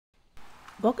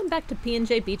Welcome back to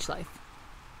P&J Beach Life.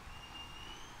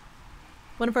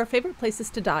 One of our favorite places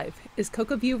to dive is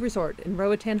CoCo View Resort in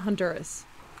Roatan, Honduras.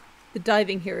 The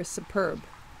diving here is superb.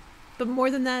 But more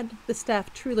than that, the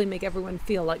staff truly make everyone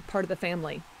feel like part of the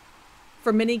family.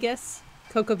 For many guests,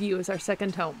 CoCo View is our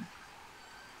second home.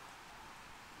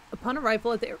 Upon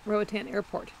arrival at the Roatan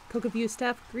airport, CoCo View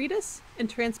staff greet us and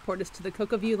transport us to the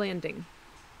CoCo View landing.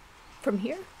 From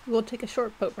here, we will take a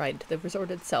short boat ride to the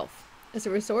resort itself, as the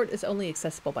resort is only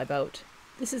accessible by boat.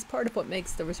 This is part of what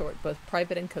makes the resort both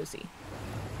private and cozy.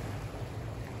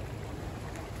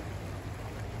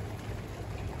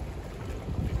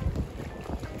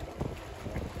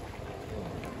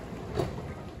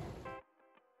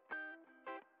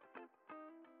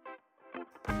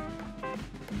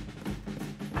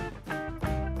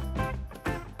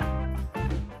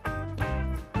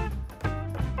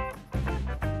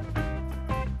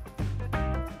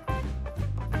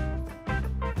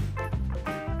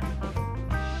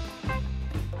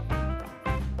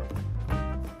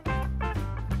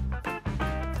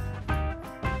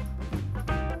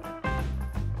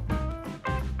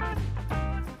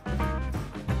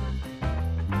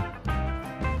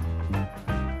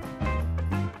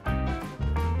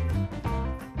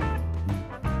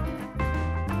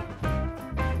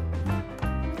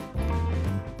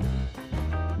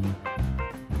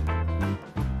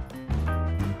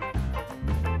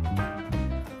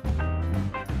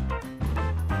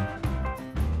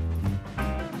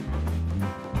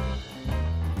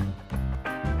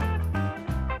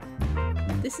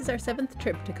 This is our 7th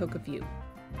trip to CoCo View.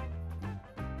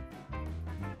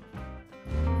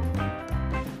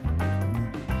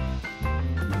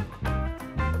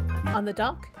 On the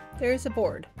dock, there is a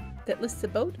board that lists the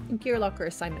boat and gear locker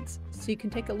assignments, so you can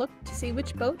take a look to see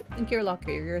which boat and gear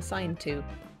locker you're assigned to.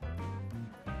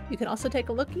 You can also take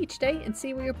a look each day and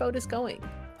see where your boat is going.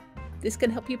 This can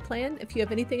help you plan if you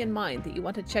have anything in mind that you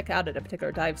want to check out at a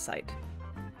particular dive site.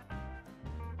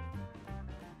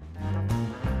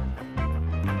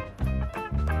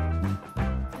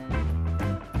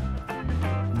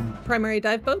 Primary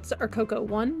dive boats are CoCo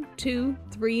 1, 2,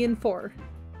 3, and 4,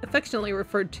 affectionately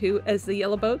referred to as the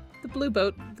yellow boat, the blue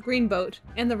boat, the green boat,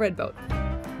 and the red boat.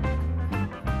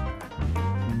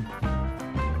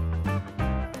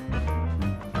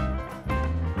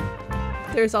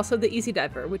 There is also the Easy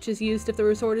Diver, which is used if the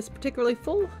resort is particularly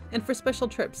full and for special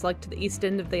trips like to the east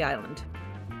end of the island.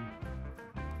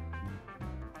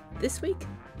 This week,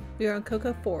 we are on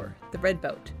CoCo 4, the red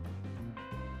boat.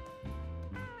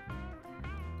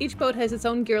 Each boat has its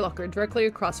own gear locker directly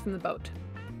across from the boat.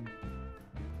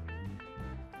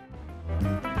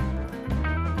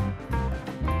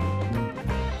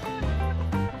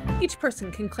 Each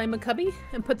person can claim a cubby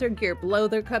and put their gear below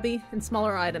their cubby and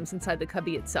smaller items inside the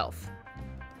cubby itself.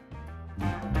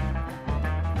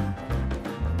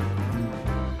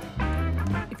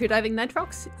 If you're diving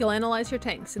nitrox, you'll analyze your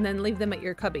tanks and then leave them at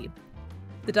your cubby.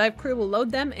 The dive crew will load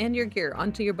them and your gear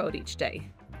onto your boat each day.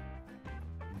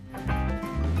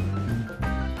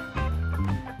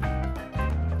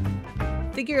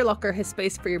 The gear locker has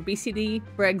space for your BCD,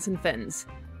 bregs, and fins.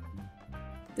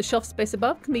 The shelf space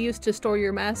above can be used to store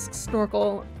your masks,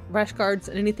 snorkel, rash guards,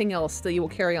 and anything else that you will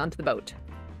carry onto the boat.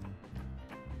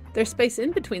 There's space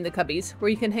in between the cubbies where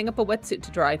you can hang up a wetsuit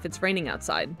to dry if it's raining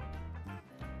outside.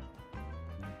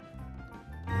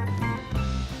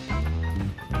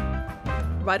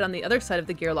 Right on the other side of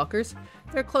the gear lockers,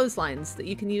 there are clotheslines that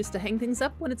you can use to hang things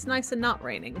up when it's nice and not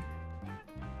raining.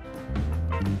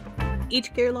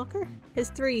 Each gear locker has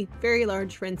 3 very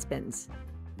large rinse bins.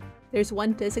 There's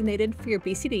one designated for your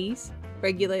BCDs,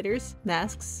 regulators,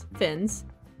 masks, fins.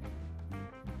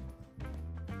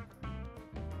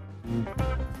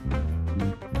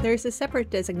 There's a separate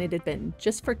designated bin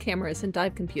just for cameras and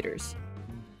dive computers.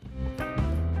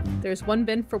 There's one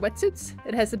bin for wetsuits.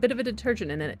 It has a bit of a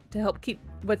detergent in it to help keep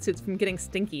wetsuits from getting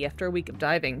stinky after a week of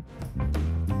diving.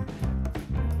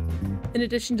 In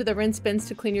addition to the rinse bins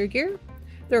to clean your gear,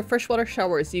 there are freshwater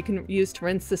showers you can use to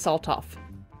rinse the salt off.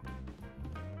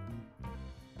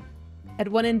 At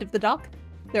one end of the dock,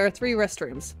 there are 3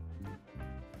 restrooms.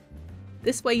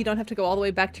 This way you don't have to go all the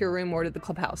way back to your room or to the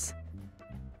clubhouse.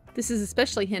 This is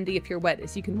especially handy if you're wet,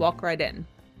 as you can walk right in.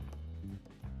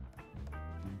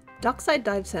 Dockside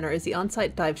Dive Center is the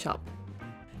on-site dive shop.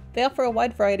 They offer a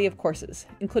wide variety of courses,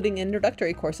 including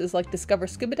introductory courses like Discover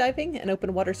Scuba Diving and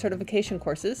Open Water Certification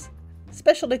courses,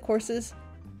 specialty courses,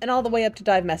 and all the way up to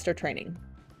Dive Master training.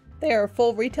 They are a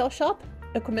full retail shop,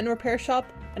 equipment repair shop,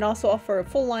 and also offer a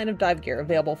full line of dive gear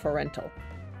available for rental.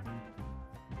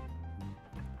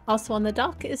 Also on the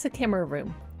dock is a camera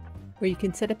room, where you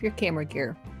can set up your camera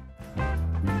gear.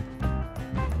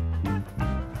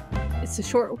 It's a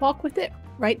short walk with it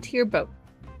right to your boat.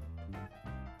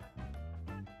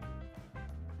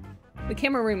 The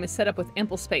camera room is set up with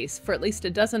ample space for at least a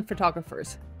dozen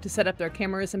photographers to set up their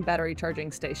cameras and battery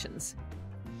charging stations.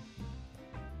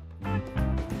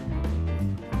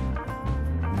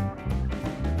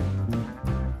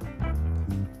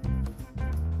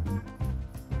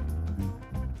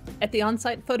 At the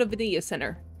on-site photo video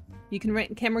center, you can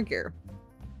rent camera gear.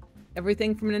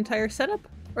 Everything from an entire setup,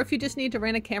 or if you just need to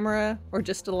rent a camera or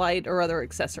just a light or other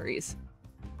accessories.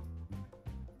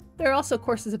 There are also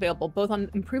courses available both on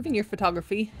improving your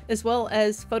photography as well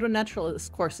as photo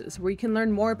naturalist courses where you can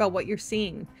learn more about what you're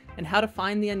seeing and how to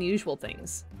find the unusual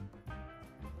things.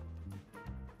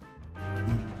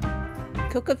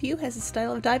 CoCo View has a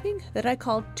style of diving that I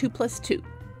call 2+2.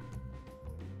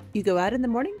 You go out in the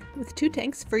morning with 2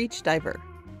 tanks for each diver.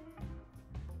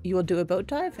 You will do a boat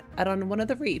dive out on one of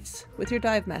the reefs with your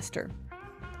dive master.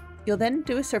 You'll then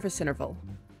do a surface interval.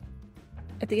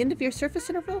 At the end of your surface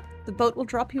interval, the boat will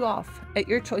drop you off at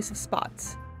your choice of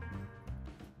spots.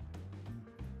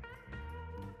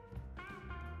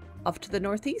 Off to the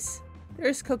northeast, there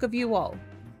is CoCo View Wall.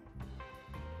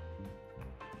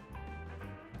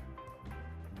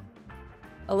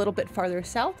 A little bit farther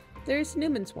south, there's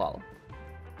Newman's Wall.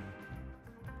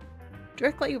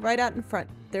 Directly right out in front,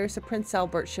 there is a Prince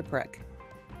Albert shipwreck.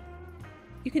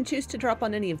 You can choose to drop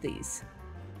on any of these.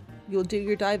 You'll do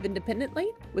your dive independently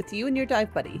with you and your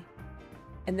dive buddy.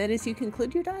 And then as you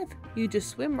conclude your dive, you just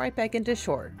swim right back into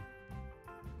shore.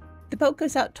 The boat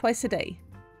goes out twice a day.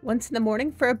 Once in the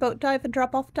morning for a boat dive and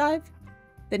drop-off dive,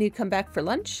 then you come back for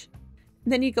lunch,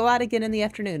 and then you go out again in the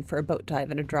afternoon for a boat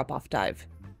dive and a drop-off dive.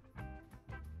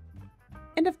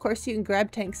 And of course you can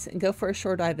grab tanks and go for a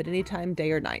shore dive at any time,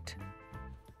 day or night.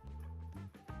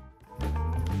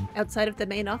 Outside of the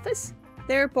main office,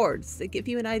 there are boards that give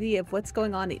you an idea of what's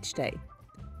going on each day,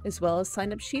 as well as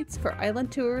sign-up sheets for island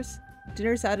tours,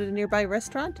 dinners out at a nearby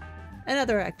restaurant, and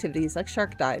other activities like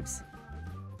shark dives.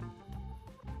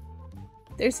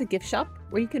 There's a gift shop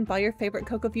where you can buy your favorite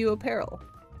CoCo View apparel.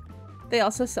 They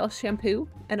also sell shampoo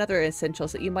and other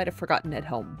essentials that you might have forgotten at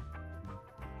home.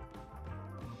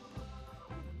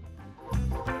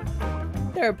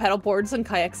 There are paddle boards and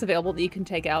kayaks available that you can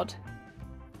take out.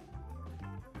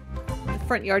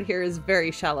 The front yard here is very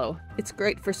shallow. It's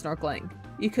great for snorkeling.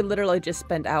 You could literally just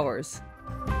spend hours.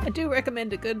 I do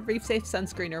recommend a good reef-safe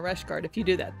sunscreen or rash guard if you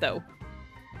do that, though.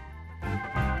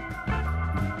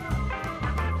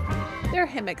 There are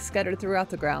hammocks scattered throughout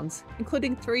the grounds,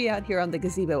 including 3 out here on the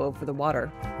gazebo over the water.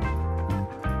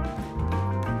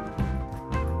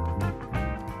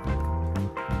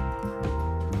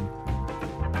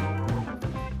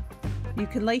 You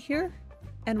can lay here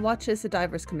and watch as the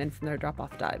divers come in from their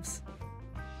drop-off dives.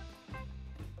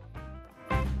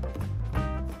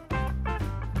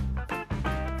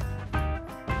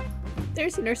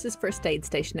 There's a nurse's first aid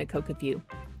station at CoCo View.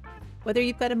 Whether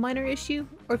you've got a minor issue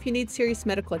or if you need serious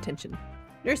medical attention,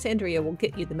 Nurse Andrea will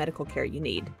get you the medical care you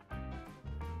need.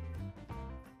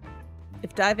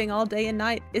 If diving all day and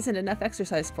night isn't enough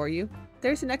exercise for you,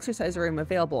 there's an exercise room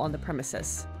available on the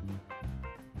premises.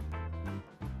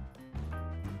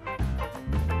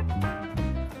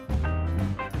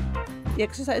 The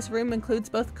exercise room includes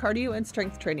both cardio and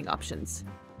strength training options.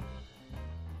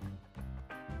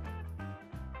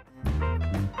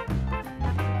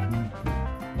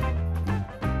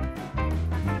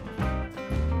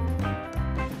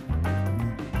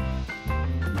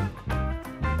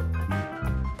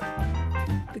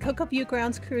 The CoCo View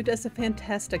grounds crew does a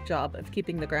fantastic job of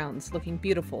keeping the grounds looking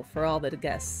beautiful for all the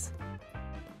guests.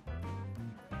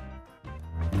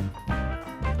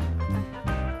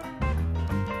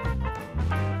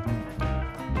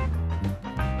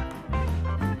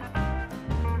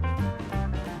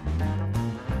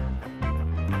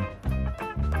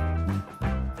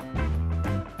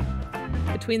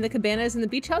 Between the cabanas and the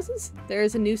beach houses, there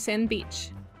is a new sand beach.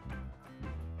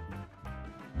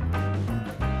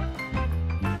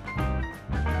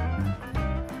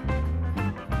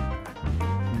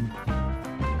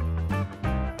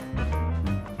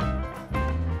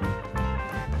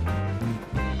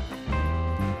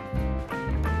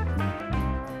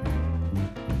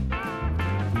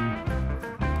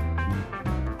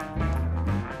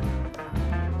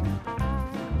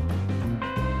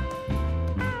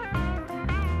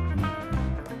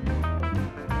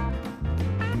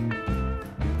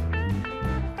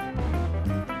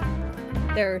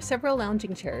 There are several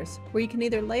lounging chairs where you can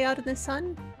either lay out in the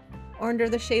sun or under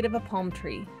the shade of a palm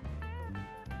tree.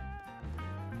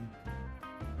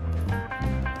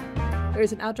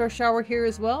 There's an outdoor shower here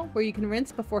as well where you can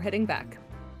rinse before heading back.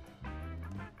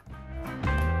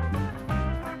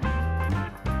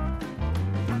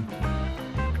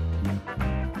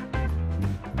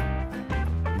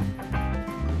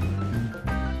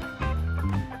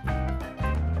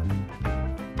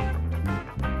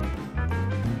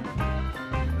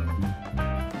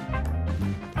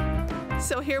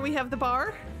 So here we have the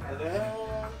bar.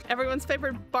 Hello. Everyone's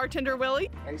favorite bartender, Willie.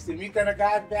 Nice to meet the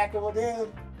guys back over there.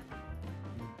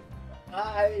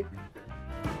 Hi.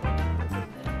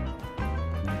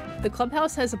 The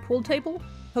clubhouse has a pool table,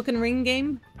 hook and ring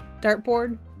game,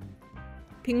 dartboard,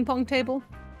 ping pong table.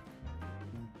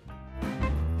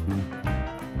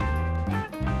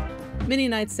 Many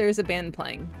nights there is a band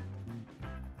playing.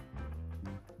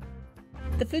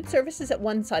 The food service is at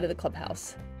one side of the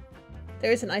clubhouse.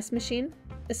 There is an ice machine,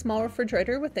 a small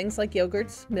refrigerator with things like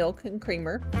yogurts, milk, and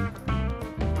creamer.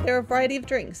 There are a variety of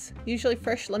drinks, usually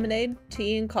fresh lemonade,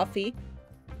 tea, and coffee.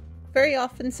 Very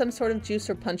often some sort of juice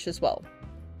or punch as well.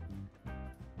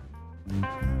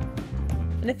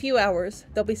 In a few hours,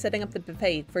 they'll be setting up the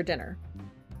buffet for dinner.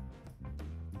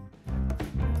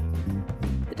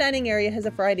 The dining area has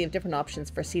a variety of different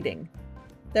options for seating.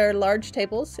 There are large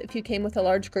tables if you came with a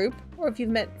large group or if you've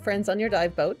met friends on your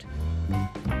dive boat.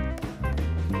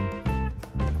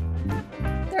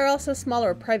 There are also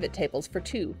smaller private tables for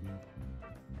two,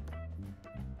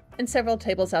 and several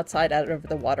tables outside out over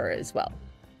the water as well.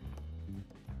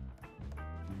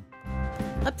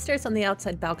 Upstairs on the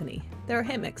outside balcony, there are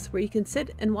hammocks where you can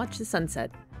sit and watch the sunset.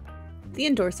 The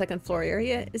indoor second floor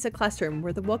area is a classroom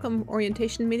where the welcome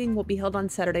orientation meeting will be held on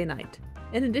Saturday night.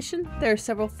 In addition, there are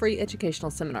several free educational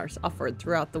seminars offered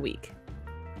throughout the week.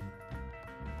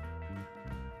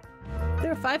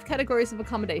 There are 5 categories of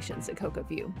accommodations at CoCo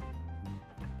View.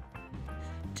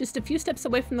 Just a few steps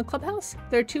away from the clubhouse,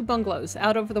 there are 2 bungalows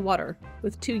out over the water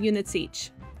with 2 units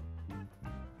each.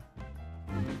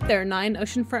 There are 9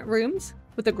 oceanfront rooms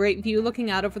with a great view looking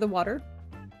out over the water.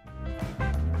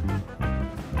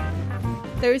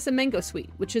 There is a Mango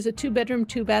Suite, which is a 2-bedroom,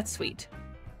 2-bath suite.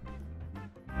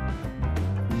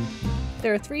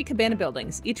 There are 3 cabana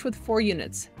buildings, each with 4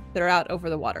 units, that are out over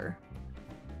the water.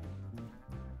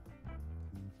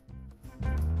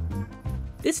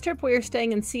 This trip we are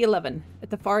staying in C11,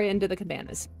 at the far end of the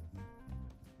cabanas.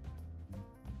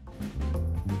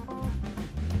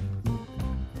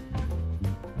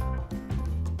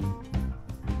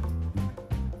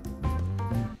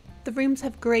 The rooms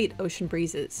have great ocean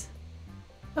breezes.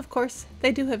 Of course,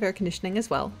 they do have air conditioning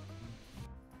as well.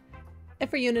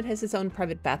 Every unit has its own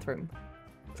private bathroom.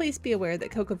 Please be aware that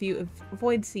CoCo View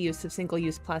avoids the use of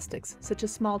single-use plastics, such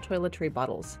as small toiletry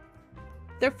bottles.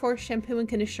 Therefore, shampoo and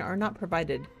conditioner are not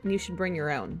provided, and you should bring your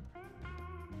own.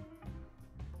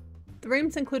 The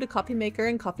rooms include a coffee maker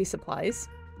and coffee supplies.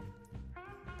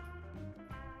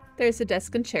 There's a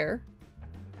desk and chair.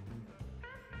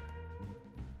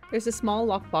 There's a small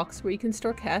lockbox where you can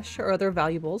store cash or other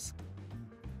valuables.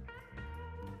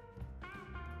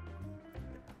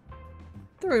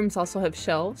 The rooms also have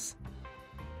shelves,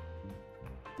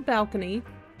 a balcony,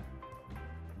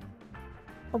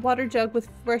 a water jug with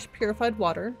fresh purified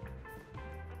water,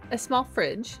 a small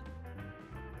fridge,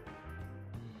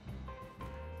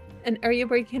 an area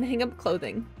where you can hang up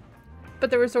clothing. But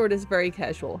the resort is very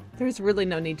casual. There's really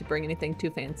no need to bring anything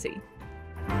too fancy.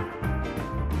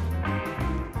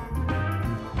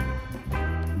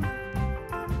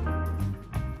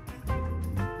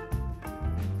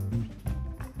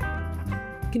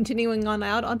 Continuing on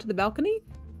out onto the balcony.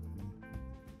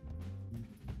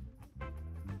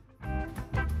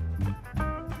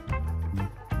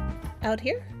 Out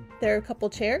here, there are a couple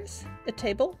chairs, a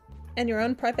table, and your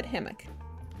own private hammock.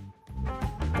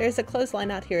 There's a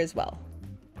clothesline out here as well.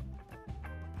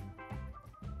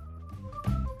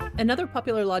 Another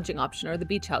popular lodging option are the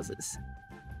beach houses.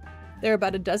 There are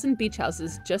about a dozen beach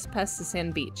houses just past the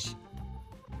sand beach.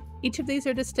 Each of these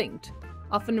are distinct,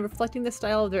 often reflecting the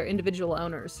style of their individual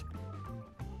owners.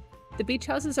 The beach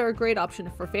houses are a great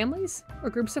option for families or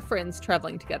groups of friends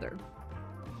traveling together.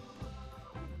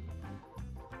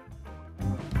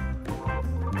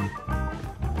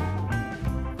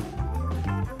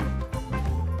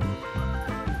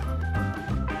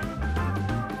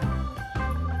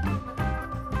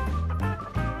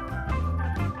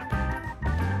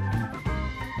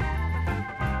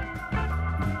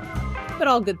 But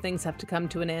all good things have to come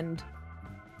to an end.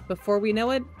 Before we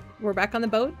know it, we're back on the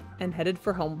boat and headed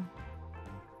for home.